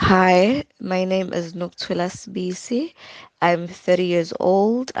Hi, my name is Noktula Sibisi. I'm 30 years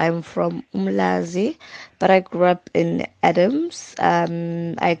old. I'm from Umlazi, but I grew up in Adams.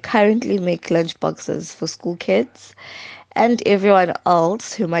 I currently make lunch boxes for school kids and everyone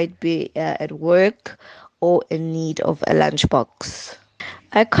else who might be at work or in need of a lunchbox.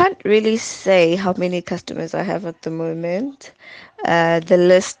 I can't really say how many customers I have at the moment. The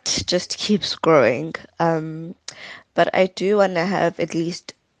list just keeps growing. But I do want to have at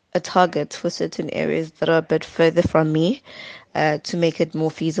least a target for certain areas that are a bit further from me, to make it more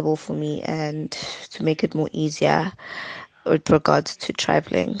feasible for me and to make it more easier with regards to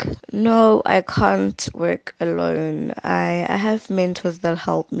traveling. No, I can't work alone. I have mentors that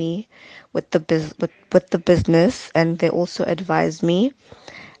help me with the business, and they also advise me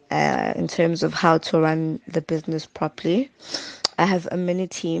in terms of how to run the business properly. I have a mini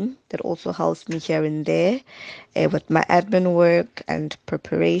team that also helps me here and there with my admin work and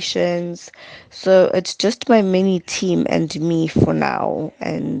preparations. So it's just my mini team and me for now.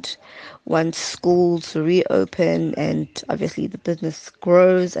 And once schools reopen and obviously the business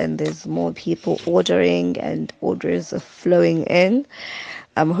grows and there's more people ordering and orders are flowing in,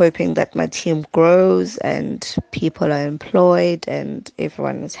 I'm hoping that my team grows and people are employed and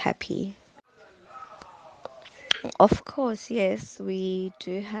everyone is happy. Of course, yes, we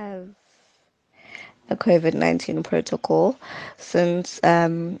do have a COVID-19 protocol. Since I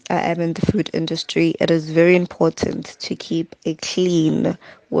am in the food industry, it is very important to keep a clean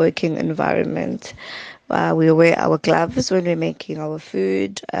working environment. We wear our gloves when we're making our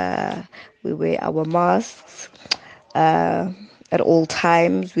food. We wear our masks at all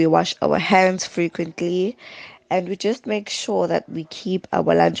times. We wash our hands frequently, and we just make sure that we keep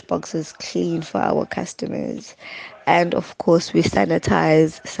our lunch boxes clean for our customers. And of course, we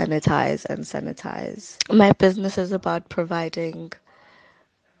sanitize, sanitize, and sanitize. My business is about providing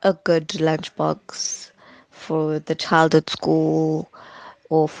a good lunchbox for the child at school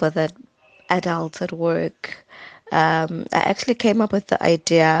or for the adults at work. I actually came up with the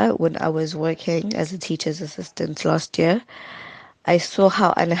idea when I was working as a teacher's assistant last year. I saw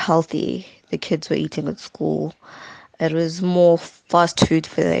how unhealthy the kids were eating at school. It was more fast food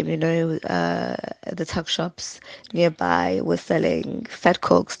for them, the tuck shops nearby were selling fat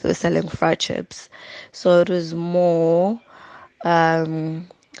cokes, they were selling fried chips. So it was more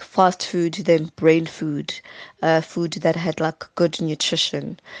fast food than brain food, food that had like good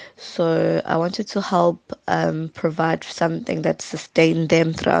nutrition. So I wanted to help provide something that sustained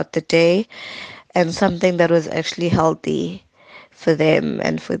them throughout the day and something that was actually healthy for them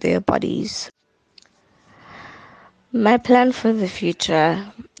and for their bodies. My plan for the future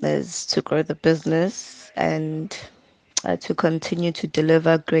is to grow the business and to continue to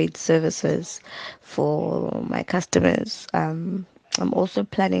deliver great services for my customers. I'm also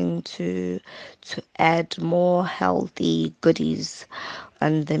planning to add more healthy goodies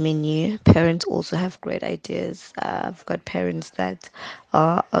on the menu. Parents also have great ideas. I've got parents that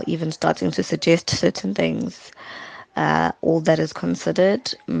are even starting to suggest certain things. All that is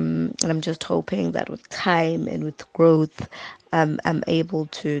considered, and I'm just hoping that with time and with growth, I'm able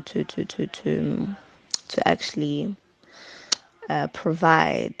to actually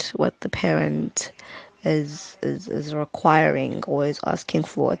provide what the parent is requiring or is asking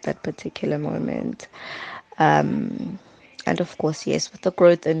for at that particular moment. And of course, yes, with the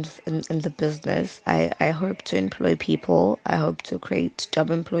growth in the business, I hope to employ people. I hope to create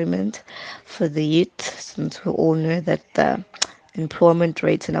job employment for the youth, since we all know that the employment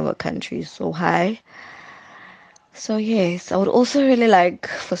rate in our country is so high. So yes, I would also really like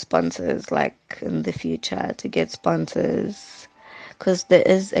for sponsors, like in the future, to get sponsors, because there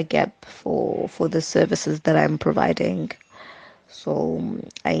is a gap for the services that I'm providing. So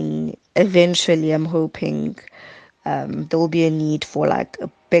I eventually I'm hoping there will be a need for like a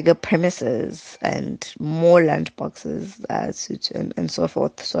bigger premises and more lunch boxes, and so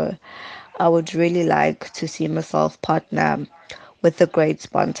forth. So I would really like to see myself partner with a great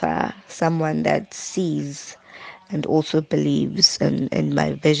sponsor, someone that sees and also believes in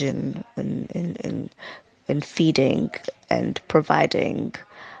my vision in feeding and providing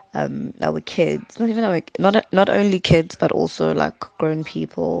our kids, not even our, not only kids, but also like grown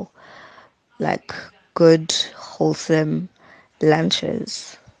people, like good, wholesome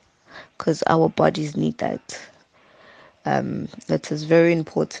lunches, because our bodies need that. It is very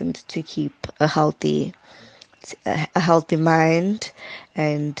important to keep a healthy mind,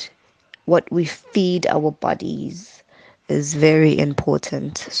 and what we feed our bodies is very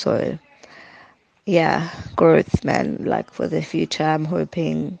important. So yeah, growth, man. Like for the future, I'm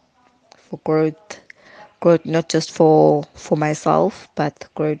hoping for growth, growth not just for myself, but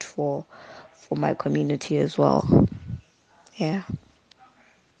growth for my community as well. Yeah.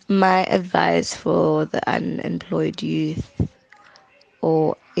 My advice for the unemployed youth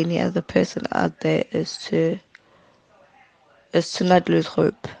or any other person out there is to not lose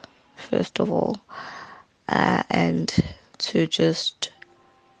hope, first of all, and to just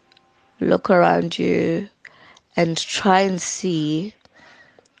look around you and try and see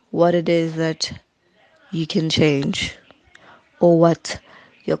what it is that you can change, or what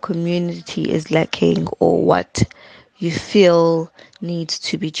your community is lacking, or what you feel needs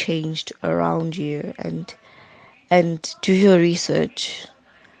to be changed around you, and do your research.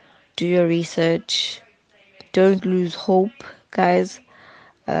 Do your research. Don't lose hope, guys.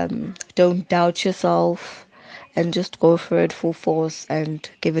 Don't doubt yourself, and just go for it full force and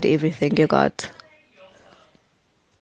give it everything you got.